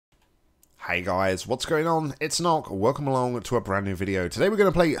Hey guys, what's going on? It's Nog. Welcome along to a brand new video. Today we're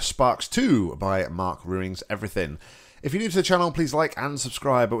going to play Sparks 2 by Mark Ruins Everything. If you're new to the channel, please like and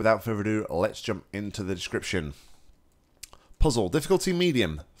subscribe, but without further ado, let's jump into the description. Puzzle, difficulty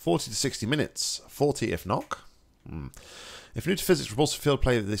medium, 40 to 60 minutes, 40 if not. If you're new to physics, repulsive field,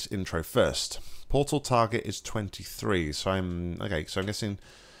 play this intro first. Portal target is 23, so I'm guessing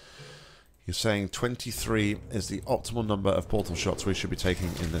you're saying 23 is the optimal number of portal shots we should be taking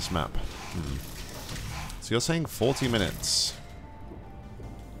in this map. So you're saying 40 minutes.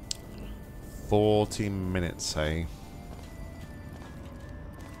 40 minutes, hey?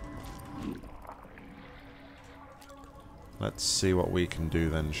 Let's see what we can do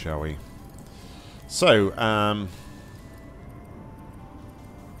then, shall we? So,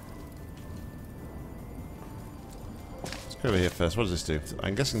 let's go over here first. What does this do?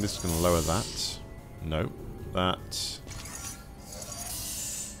 I'm guessing this is going to lower that. No. That.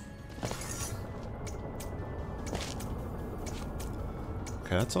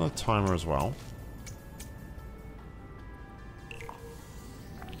 Okay, that's on a timer as well.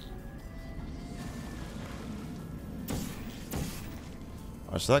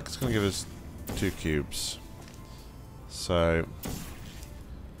 Alright, so that's going to give us 2 cubes. So,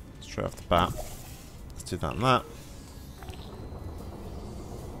 straight off the bat, let's do that and that.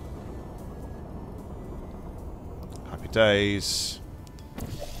 Happy days.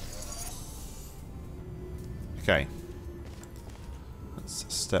 Okay. That's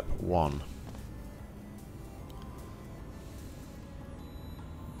step 1.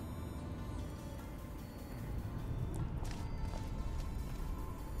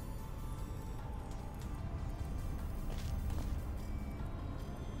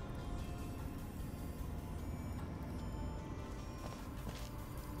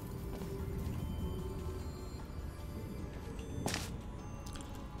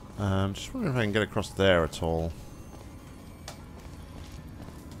 Just wondering if I can get across there at all.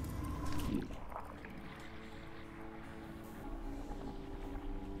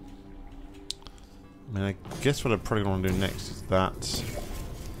 I mean, I guess what I probably want to do next is that.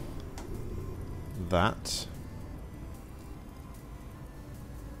 That.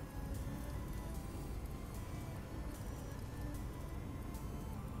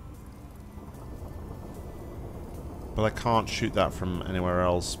 But I can't shoot that from anywhere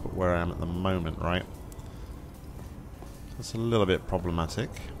else but where I am at the moment, right? That's a little bit problematic.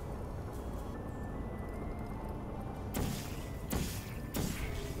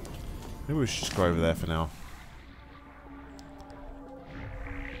 Maybe we should just go over there for now.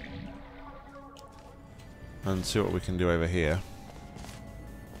 And see what we can do over here.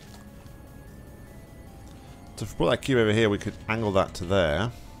 So if we put that cube over here, we could angle that to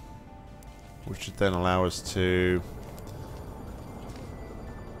there. Which would then allow us to...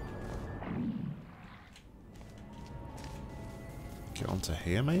 get onto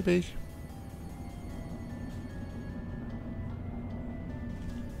here, maybe?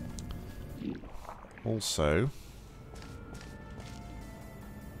 Also...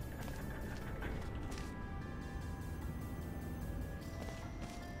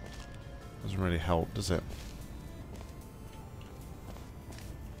 doesn't really help, does it?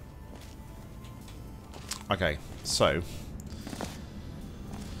 Okay, so...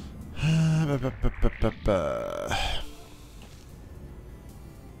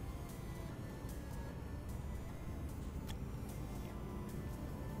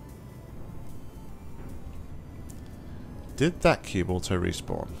 did that cube auto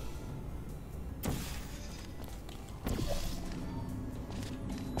respawn?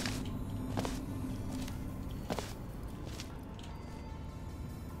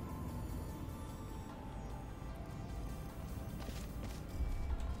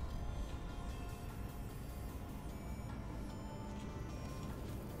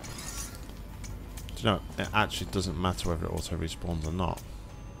 Do you know, it actually doesn't matter whether it auto respawns or not.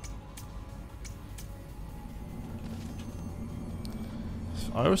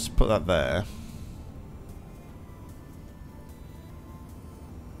 I was to put that there.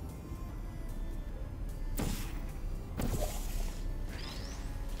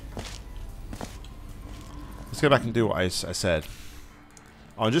 Let's go back and do what I said.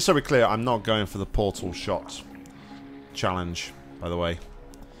 Oh, and just so we're clear, I'm not going for the portal shot challenge, by the way.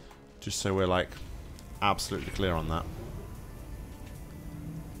 Just so we're, like, absolutely clear on that.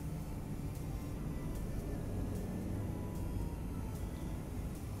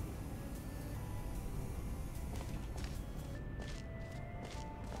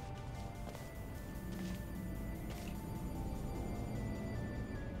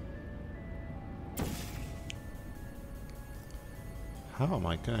 How am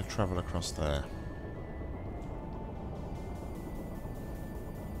I going to travel across there?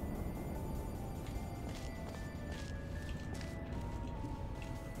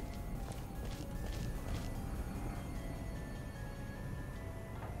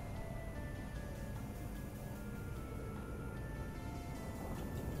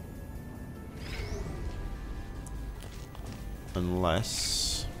 Unless...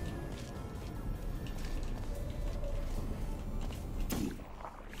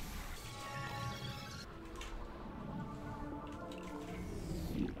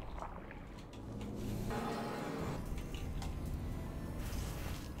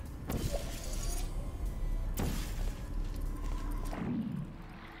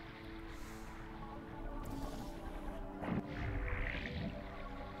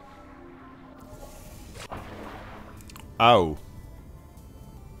 Oh.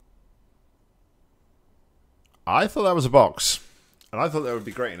 I thought that was a box. And I thought there would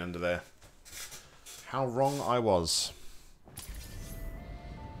be grating under there. How wrong I was.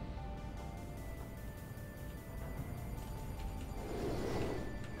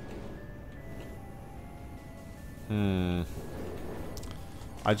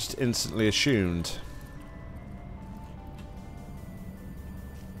 I just instantly assumed.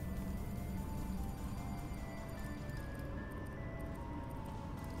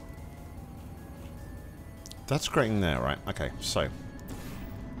 That's grating there, right? Okay, so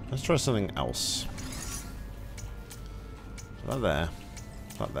let's try something else. That there.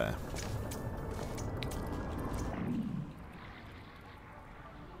 That there.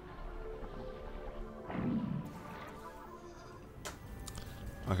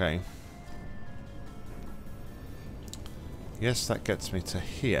 Okay. Yes, that gets me to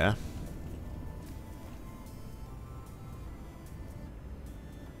here.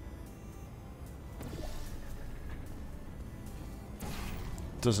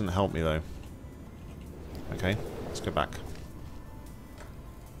 Doesn't help me though. Okay, let's go back.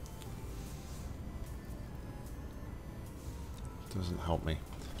 Doesn't help me.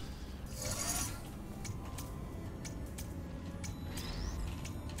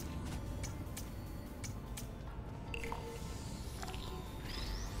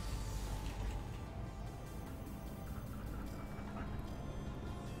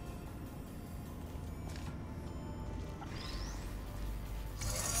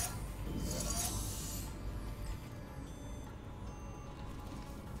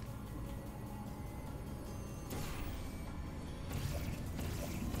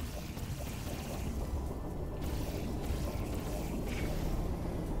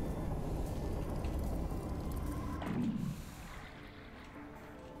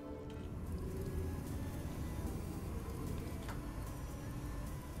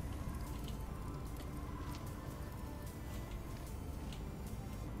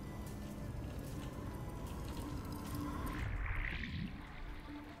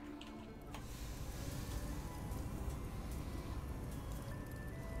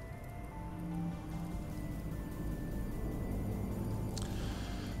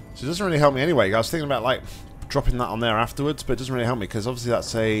 So it doesn't really help me anyway. I was thinking about like dropping that on there afterwards, but it doesn't really help me because obviously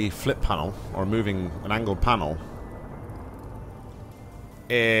that's a flip panel or moving an angled panel.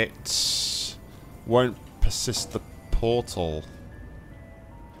 It won't persist the portal.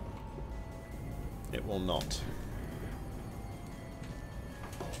 It will not.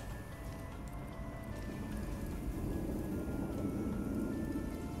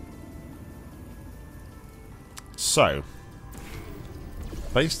 So,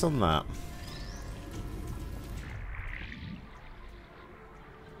 based on that,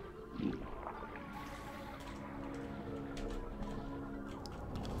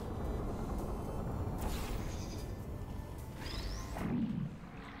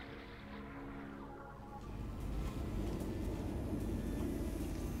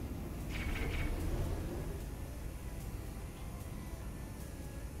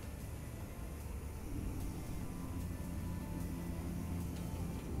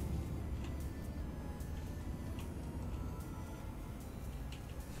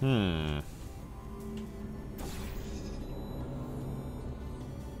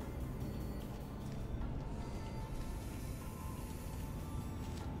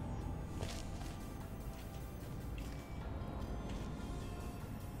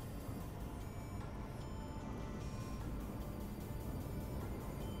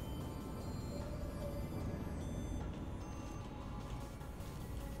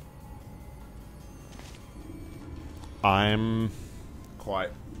 I'm quite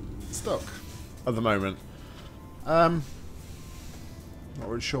stuck at the moment. Not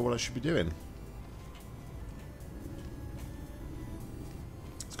really sure what I should be doing.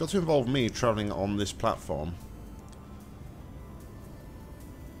 got to involve me travelling on this platform.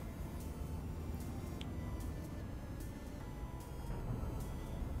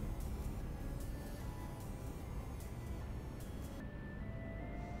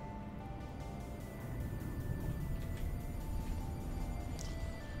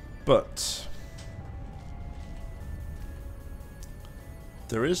 But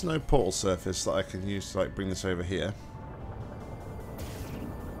there is no portal surface that I can use to like bring this over here.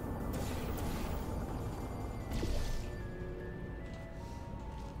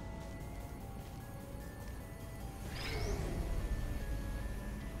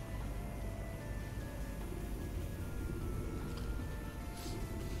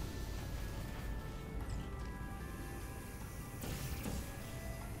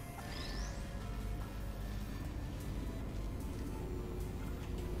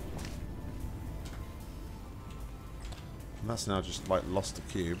 And that's now just like lost the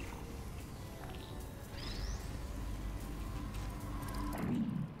cube.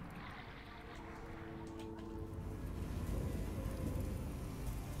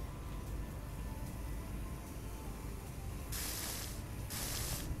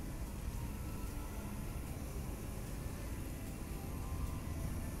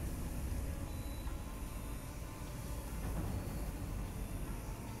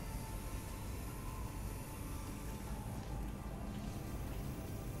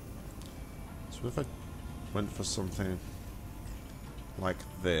 So if I went for something like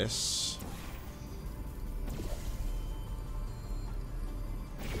this,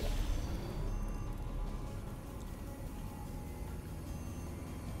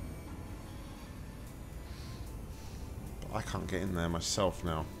 but I can't get in there myself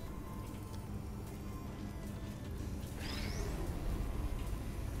now.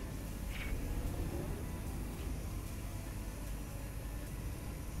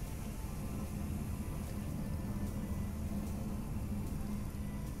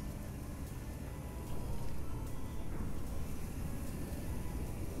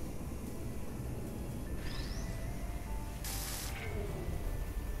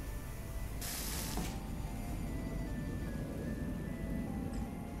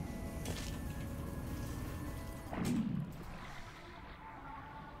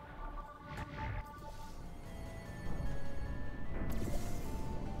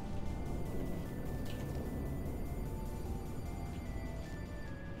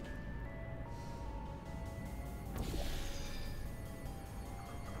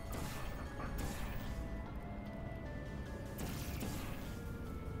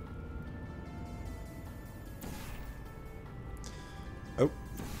 Oh.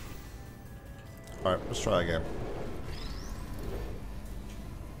 Alright, let's try again.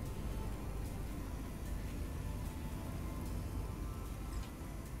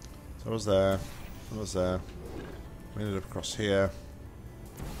 So I was there. I was there. We ended up across here.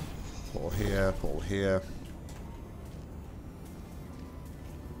 Portal here, portal here.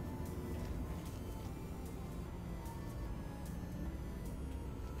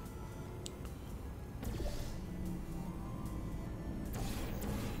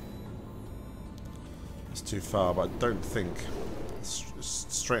 Too far, but I don't think it's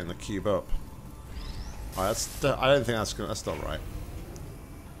straighten the cube up. Oh, that's I don't think that's not right.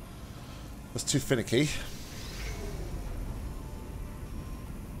 That's too finicky.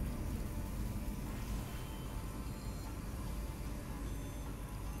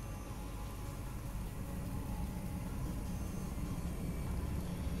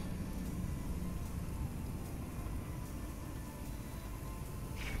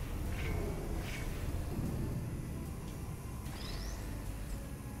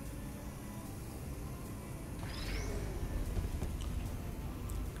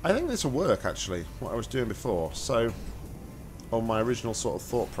 I think this will work, actually, what I was doing before. So, on my original sort of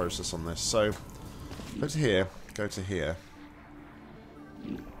thought process on this. So, go to here, go to here.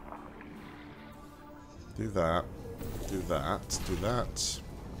 Do that, do that, do that.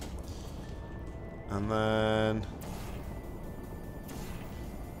 And then...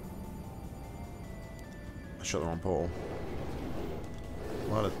 I shut the wrong portal.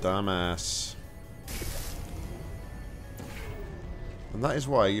 What a dumbass. And that is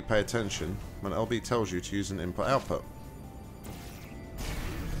why you pay attention when LB tells you to use an input-output.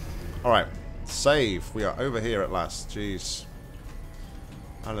 Alright, save. We are over here at last. Jeez.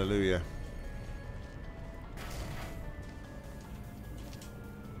 Hallelujah.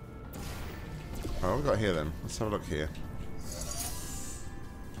 Alright, what have we got here then? Let's have a look here.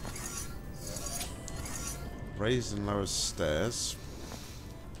 Raised and lower stairs.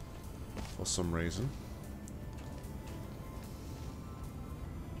 For some reason.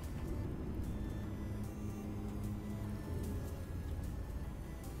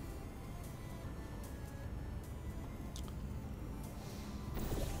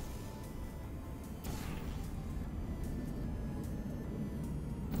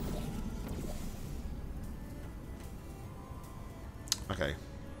 Okay.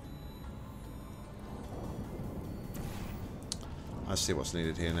 I see what's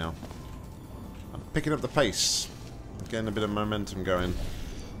needed here now. I'm picking up the pace. Getting a bit of momentum going.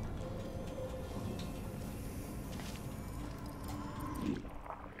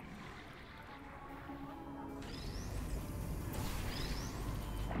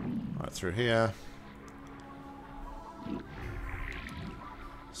 Right through here.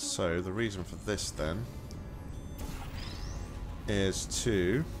 So the reason for this then is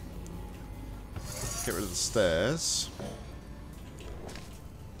to get rid of the stairs.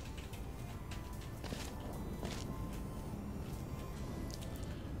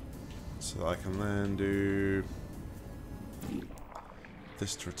 So that I can then do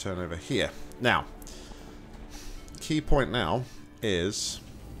this to return over here. Now, key point now is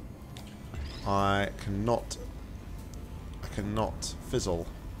I cannot fizzle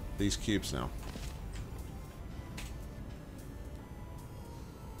these cubes now.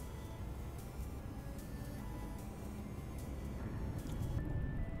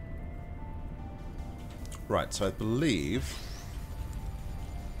 Right, so I believe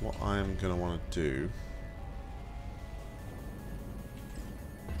what I'm going to want to do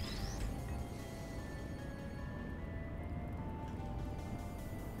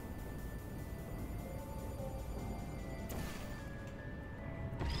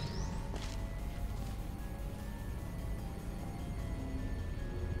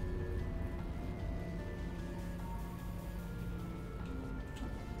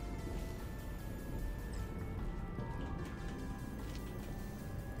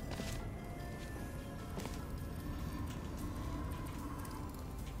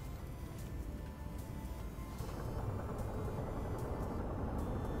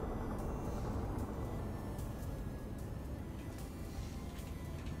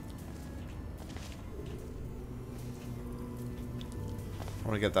I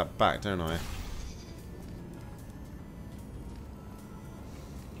want to get that back, don't I?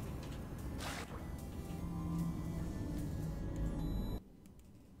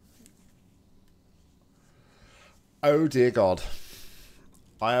 Oh dear God.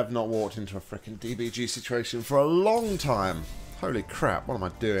 I have not walked into a frickin' DBG situation for a long time. Holy crap, what am I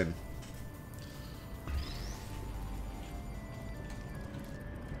doing?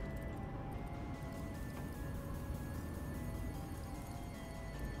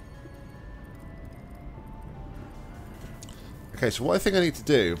 Okay, so what I think I need to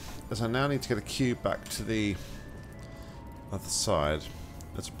do is I now need to get a cube back to the other side.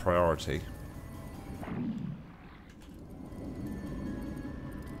 That's a priority.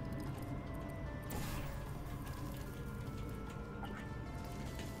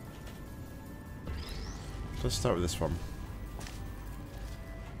 Let's start with this one.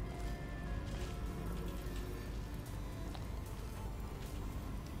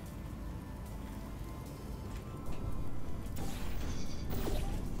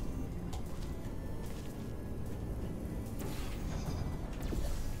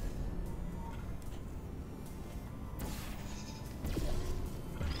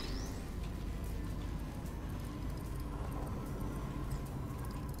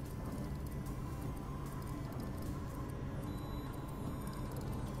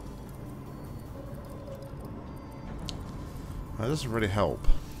 That doesn't really help.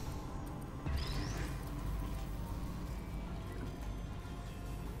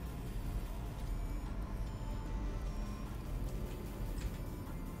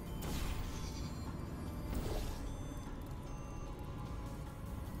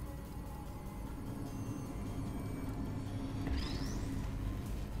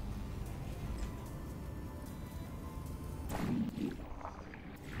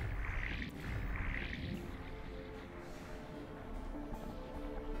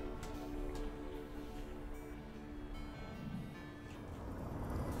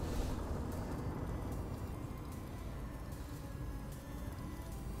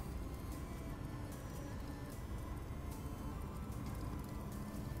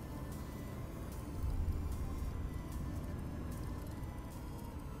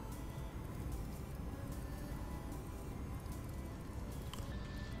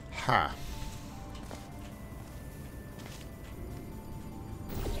 Ha.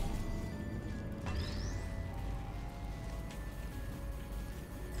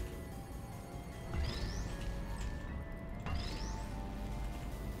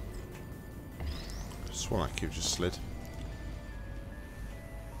 Just one like you've just slid.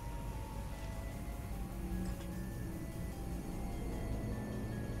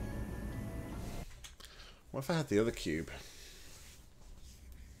 What if I had the other cube?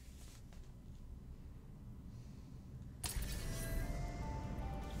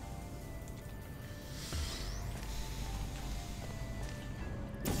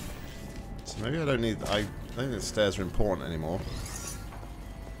 Maybe I don't need... I don't think the stairs are important anymore.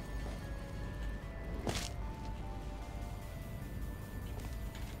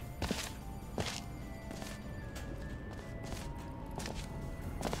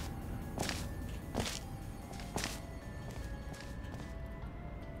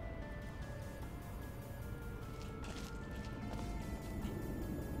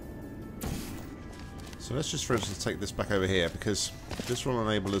 So let's just, for instance, take this back over here, because this will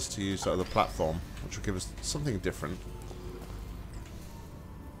enable us to use that other platform, which will give us something different.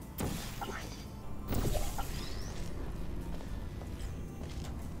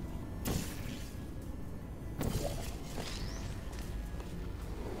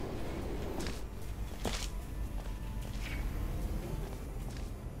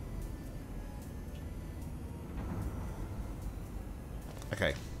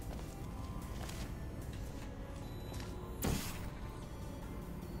 Okay.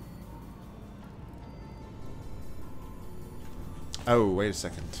 Oh, wait a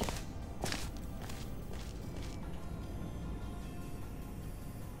second.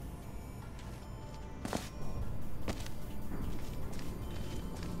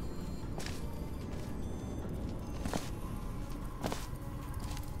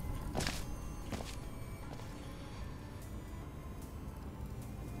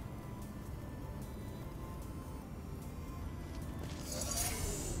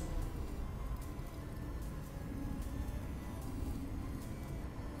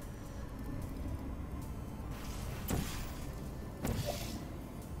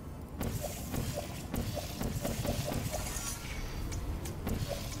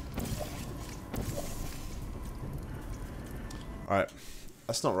 Alright,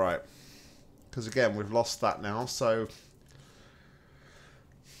 that's not right. Because again, we've lost that now, so...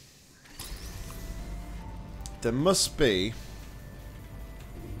 There must be...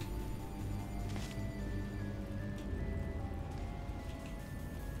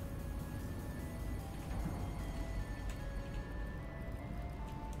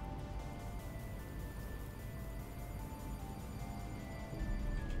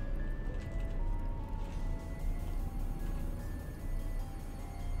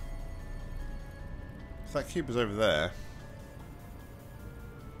 If that cube is over there...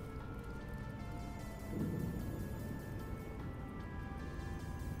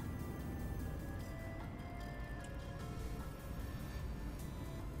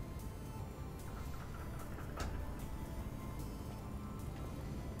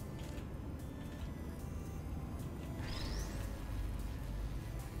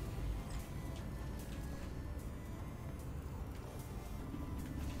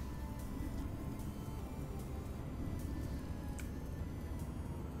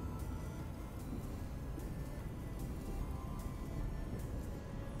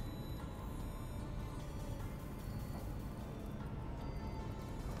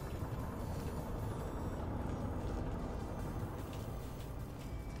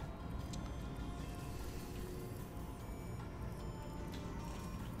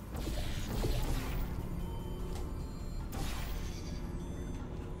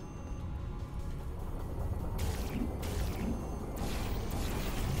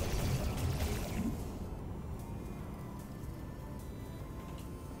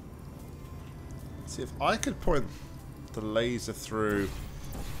 See, if I could point the laser through...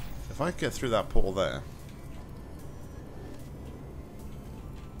 If I could get through that portal there...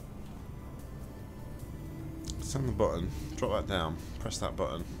 Send the button, drop that down, press that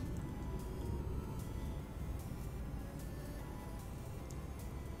button.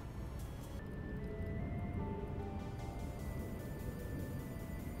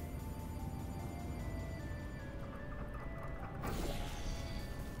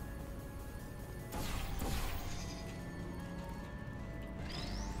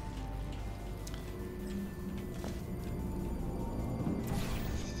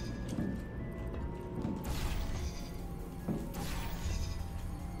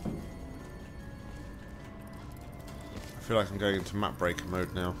 I feel like I'm going into map breaker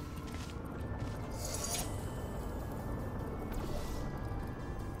mode now.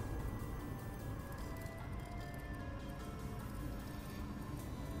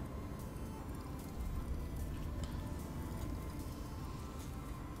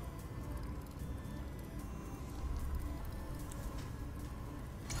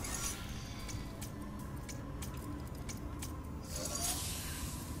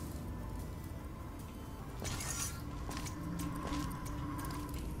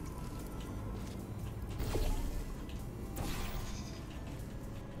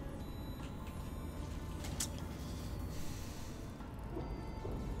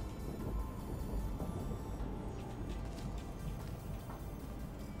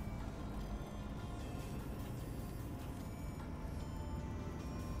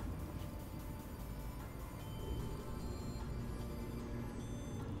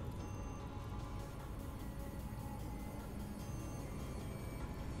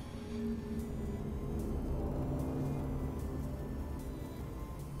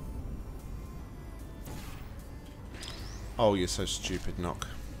 Oh, you're so stupid, Knock.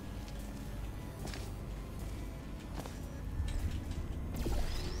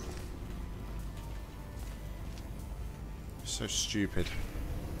 So stupid.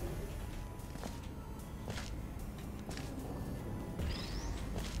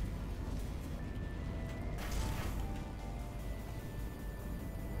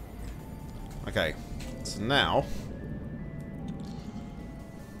 Okay, so now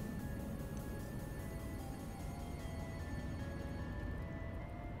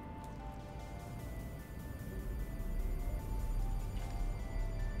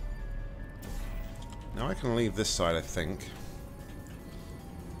I can leave this side, I think.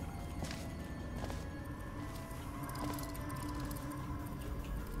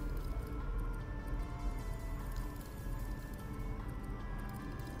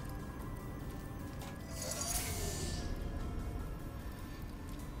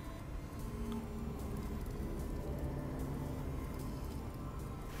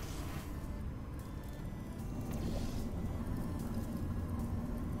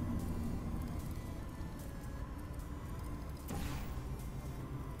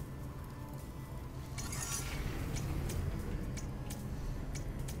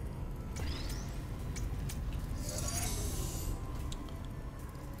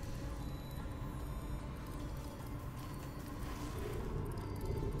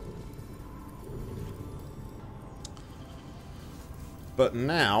 But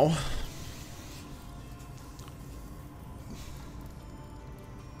now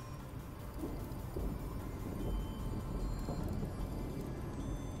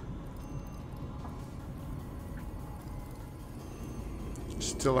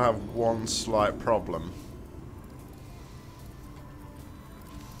still have one slight problem.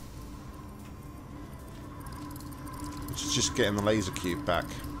 Which is just getting the laser cube back.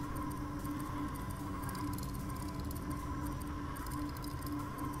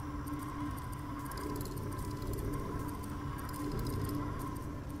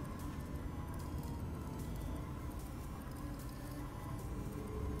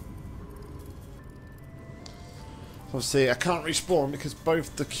 Obviously, I can't respawn because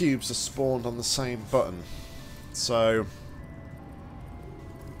both the cubes are spawned on the same button. So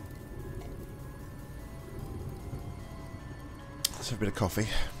let's have a bit of coffee.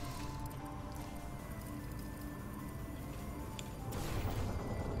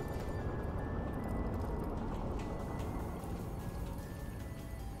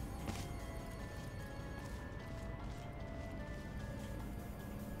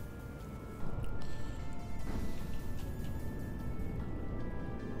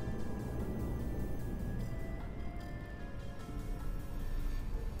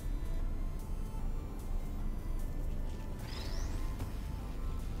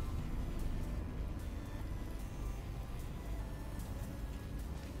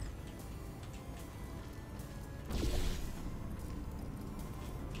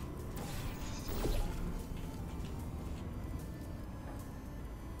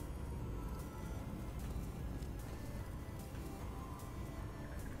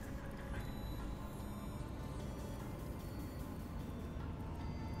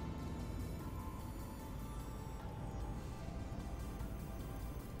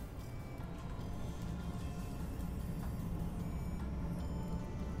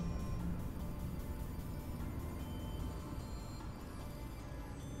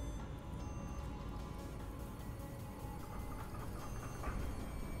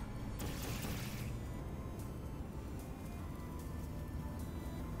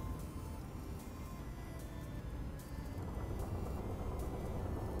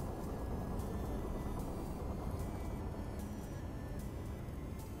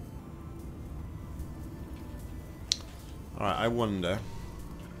 Alright, I wonder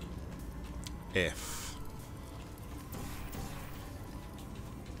if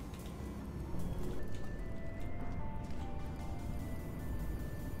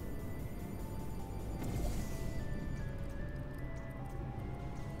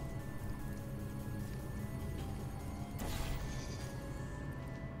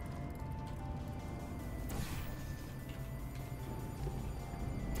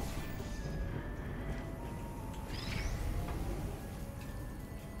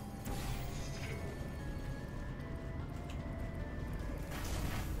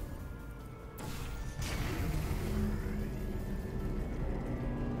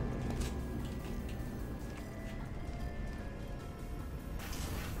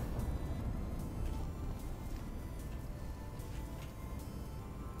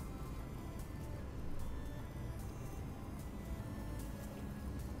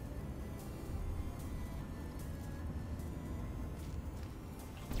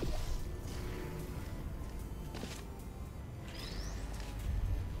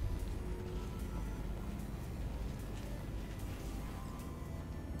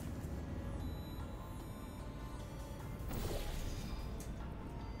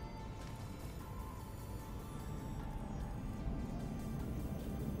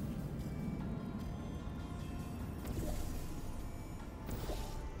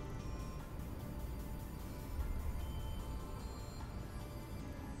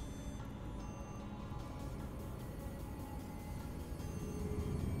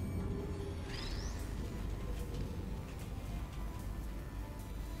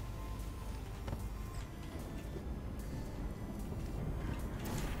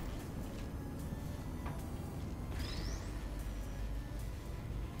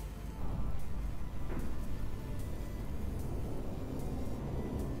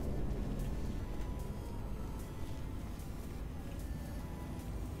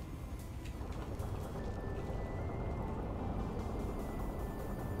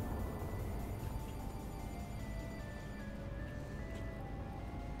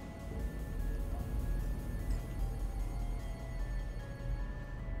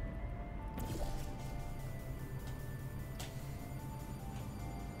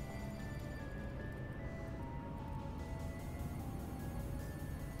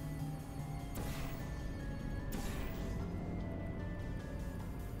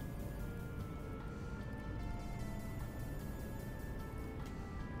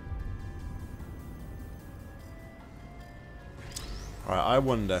Alright, I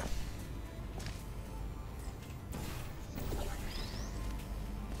wonder.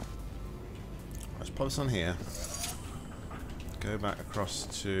 Let's put this on here. Go back across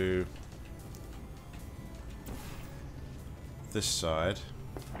to this side.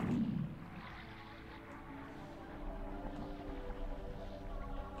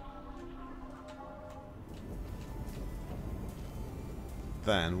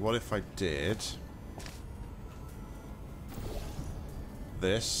 Then, what if I did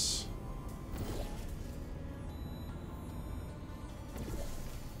this?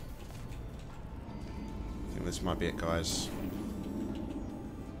 I think this might be it, guys.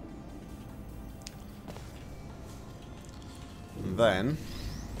 And then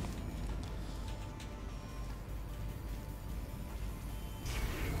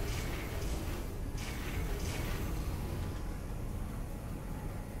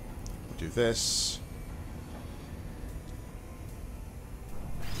do this.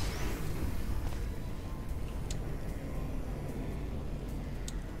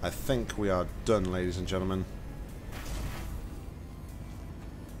 I think we are done, ladies and gentlemen.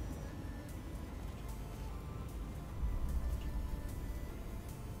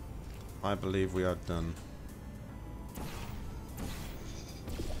 I believe we are done.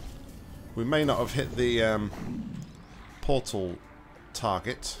 We may not have hit the portal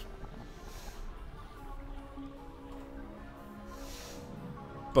target,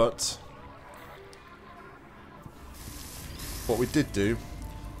 but what we did do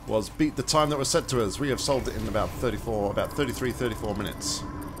was beat the time that was set to us. We have solved it in about 33, 34 minutes.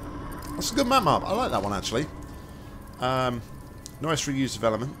 That's a good map mark. I like that one, actually. Nice reuse of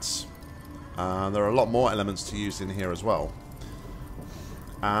elements. There are a lot more elements to use in here as well.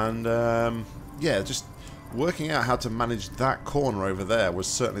 And, yeah, just working out how to manage that corner over there was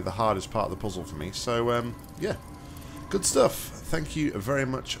certainly the hardest part of the puzzle for me. So, yeah, good stuff. Thank you very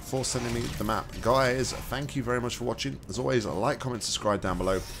much for sending me the map. Guys, thank you very much for watching. As always, like, comment, subscribe down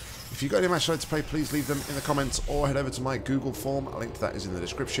below. If you've got any match you'd like to play, please leave them in the comments or head over to my Google form. A link to that is in the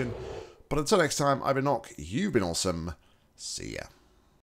description. But until next time, I've been Nock, you've been awesome. See ya.